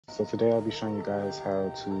So today I'll be showing you guys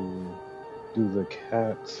how to do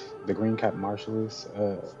the green cap marshalless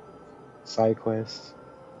side quest.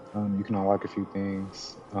 You can unlock a few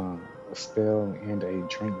things, a spell and a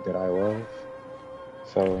drink that I love.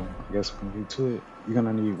 So I guess we can get to it. You're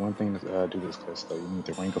gonna need one thing to do this quest though. You need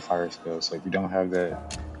the Ring of Fire spell. So if you don't have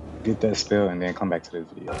that, get that spell and then come back to this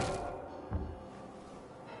video.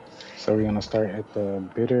 So we're gonna start at the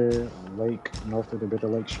Bitter Lake, north of the Bitter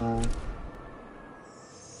Lake Shrine.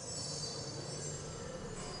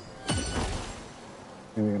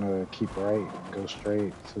 Then we're gonna keep right, go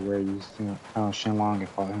straight to where you found Shenlong and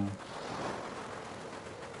fought him.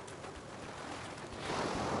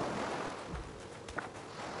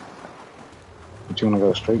 But you wanna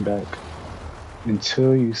go straight back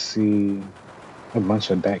until you see a bunch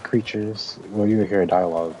of bat creatures. Well, you'll hear a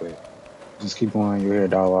dialogue, but just keep going. You'll hear a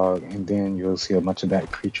dialogue, and then you'll see a bunch of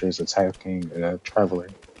bat creatures attacking a traveler.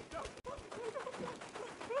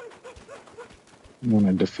 You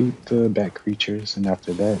wanna defeat the bat creatures, and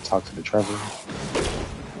after that, talk to the traveler.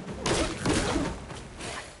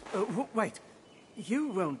 Wait, you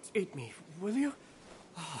won't eat me, will you?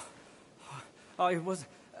 I was,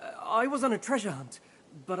 I was on a treasure hunt,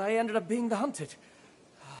 but I ended up being the hunted.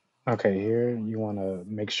 Okay, here you want to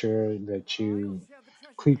make sure that you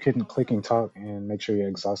clicking talk and make sure you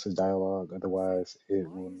exhaust the dialogue. Otherwise, it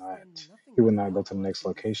will not go to the next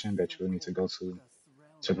location that you will need to go to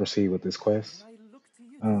proceed with this quest.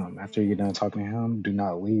 After you're done talking to him, do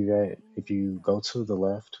not leave yet. If you go to the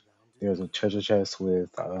left, there's a treasure chest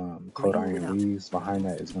with cold Green iron without. leaves. Behind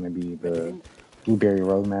that is going to be And the in blueberry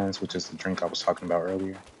romance, which is the drink I was talking about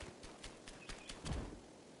earlier.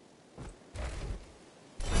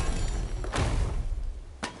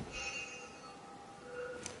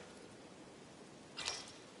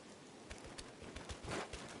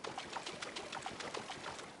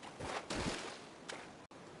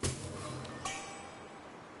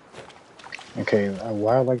 Okay,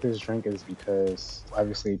 why I like this drink is because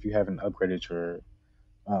obviously, if you haven't upgraded your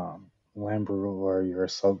Lambrew or your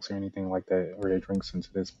soaks or anything like that, or your drinks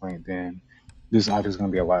into this point, then this is obviously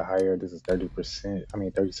going to be a lot higher. This is 30%, I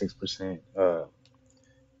mean 36%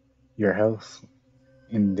 your health,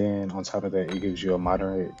 and then on top of that, it gives you a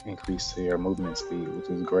moderate increase to your movement speed, which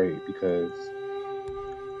is great because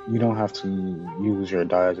you don't have to use your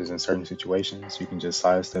dodges in certain situations. You can just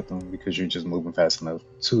sidestep them because you're just moving fast enough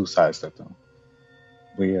to sidestep them.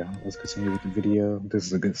 But yeah, let's continue with the video. This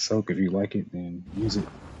is a good soak. If you like it, then use it.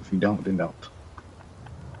 If you don't, then don't.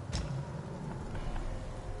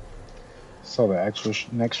 So the actual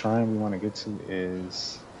next shrine we want to get to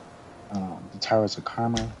is the Towers of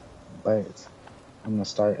Karma, but I'm gonna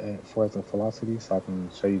start at Forest of Velocity so I can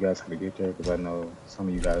show you guys how to get there because I know some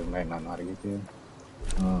of you guys might not know how to get there.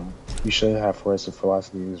 You should have Forest of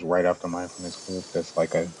Velocity is right after Mindfulness Cliff. That's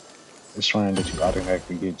like a shrine that you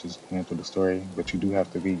automatically get just playing through the story, but you do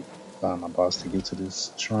have to beat a boss to get to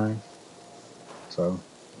this shrine. So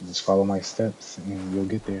just follow my steps and you'll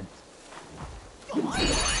get there.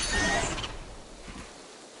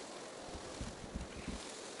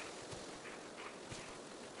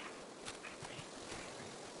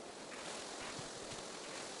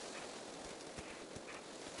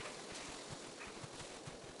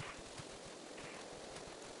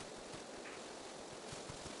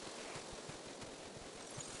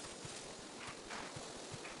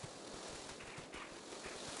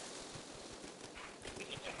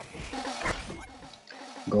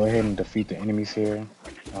 Go ahead and defeat the enemies here.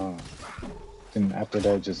 Um, then after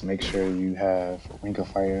that, just make sure you have Ring of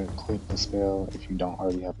Fire equipped the spell. If you don't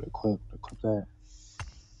already have it equipped, equip that.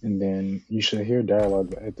 And then you should hear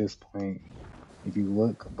dialogue at this point. If you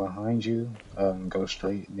look behind you, go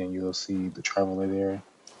straight, then you'll see the traveler there.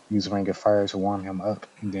 Use Ring of Fire to warm him up,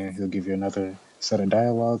 and then he'll give you another set of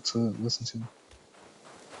dialogue to listen to.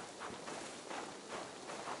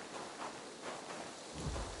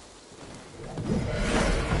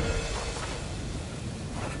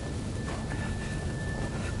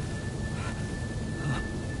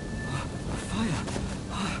 fire.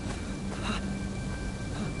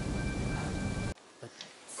 But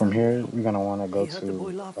From suddenly, here, we're gonna want to go he heard the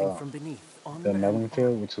boy to laughing from beneath, the on and Melon on.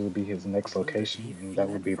 field, which will be his next He wondered location, if and that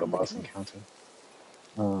will fled be the from the boss cliff. encounter.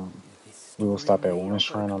 Um, This we will story stop at may one offer a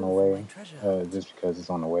shrine on the clue for my way, treasure hunt. just because it's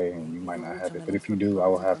on the way and you Maybe might the not have it. But watermelons if you were do, I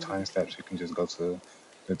will planted have under the timestamps. tree. You can just go to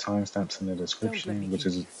the timestamps in the Don't let me description, which keep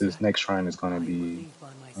is you, sir. this next shrine is going to I will be leave by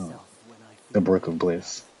uh, myself when I the feel Brook of brave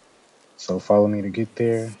Bliss. enough. So follow me to get This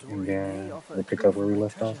there, and story may then offer a we'll pick clue up for where we my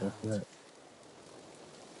left treasure off after hunt. that.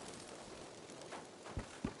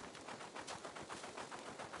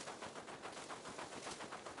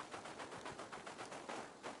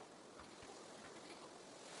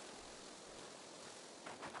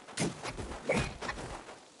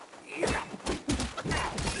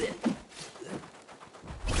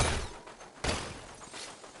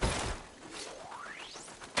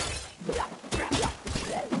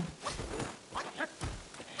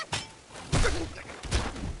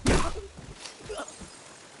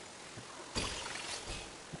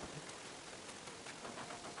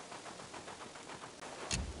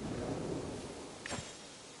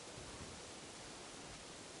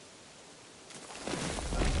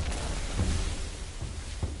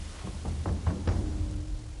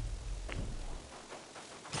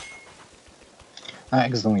 I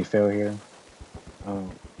accidentally fell here.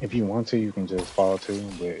 If you want to, you can just fall too,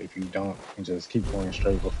 but if you don't, you can just keep going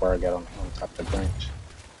straight before I got on top of the branch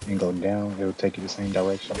and go down. It'll take you the same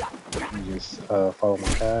direction. You just follow my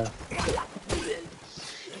path.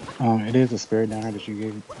 It is a spirit down here that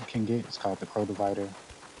can get. It's called the Crow Diviner.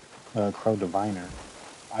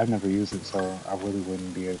 I've never used it, so I really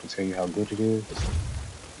wouldn't be able to tell you how good it is.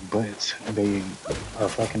 But they are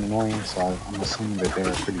fucking annoying, so I'm assuming that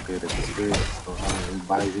they're pretty good as a spirit. So I would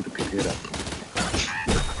advise you to pick it up.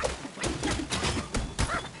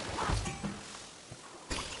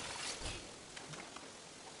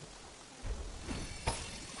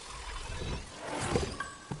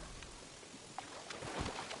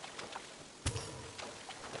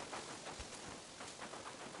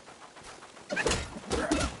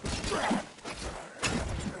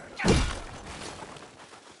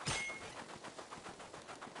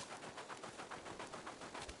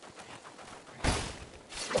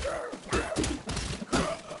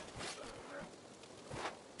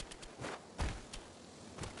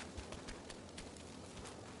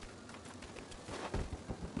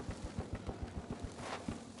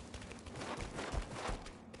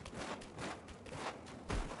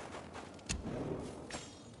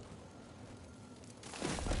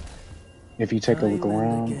 If you take a look Time and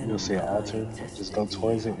around, you'll again see an have I altar. Just go tested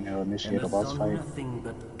towards it you, and it'll and initiate a have boss done fight. nothing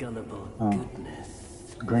but gullible Um,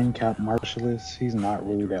 goodness. Green Cap Martialist, he's not It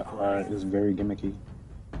really that hard. It's requires very gimmicky.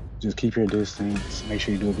 Just keep your distance. Make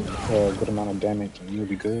sure you do a good amount of damage, and you'll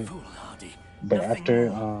be good. foolhardy, But nothing after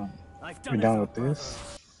more. I've you're done as done our with brother.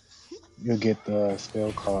 this, you'll get the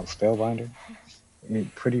spell called Spellbinder.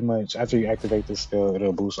 It pretty much after you activate this spell,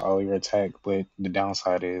 it'll boost all your attack. But the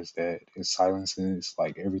downside is that it silences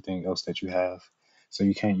like everything else that you have. So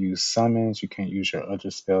you can't use summons, you can't use your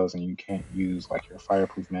other spells, and you can't use like your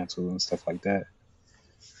fireproof mantle and stuff like that.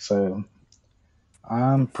 So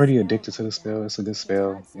I'm pretty addicted to the spell. It's a good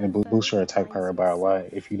spell. It boosts your attack power by a lot.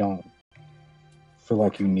 If you don't feel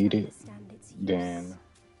like you need it, then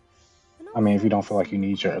if you don't feel like you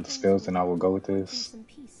need your other spells, then I will go with this.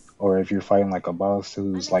 Or if you're fighting like a boss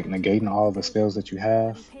who's like negating all the spells that you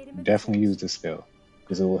have, definitely use this spell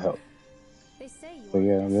because it will help. But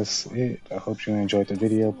yeah, that's it. I hope you enjoyed the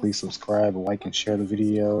video. Please subscribe, like, and share the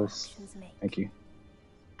videos. Thank you.